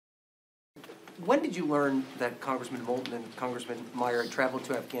When did you learn that Congressman Moulton and Congressman Meijer had traveled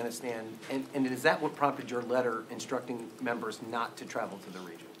to Afghanistan, and is that what prompted your letter instructing members not to travel to the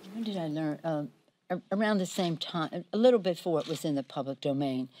region? When did I learn? Around the same time, a little before it was in the public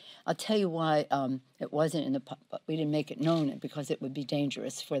domain. I'll tell you why it wasn't in the we didn't make it known because it would be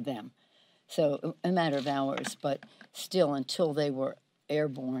dangerous for them. So a matter of hours, but still, until they were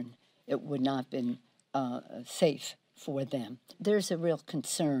airborne, it would not have been safe for them. There's a real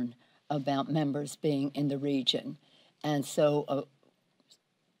concern about members being in the region, and so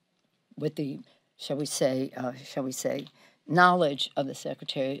with the shall we say knowledge of the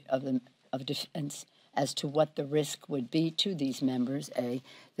Secretary of Defense as to what the risk would be to these members,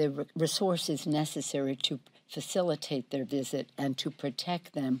 the resources necessary to facilitate their visit and to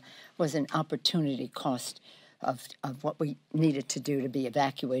protect them was an opportunity cost of what we needed to do to be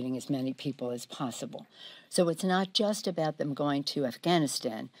evacuating as many people as possible. So it's not just about them going to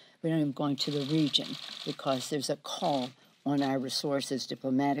Afghanistan. We don't even going to the region because there's a call on our resources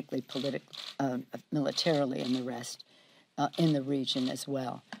diplomatically, politically, militarily, and the rest in the region as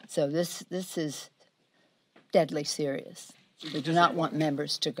well. So this is deadly serious. So we do not want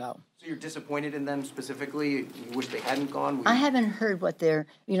members to go. So you're disappointed in them specifically? You wish they hadn't gone? I haven't heard what they're,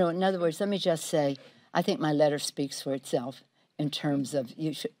 in other words, let me just say, I think my letter speaks for itself in terms of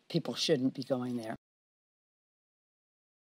people shouldn't be going there.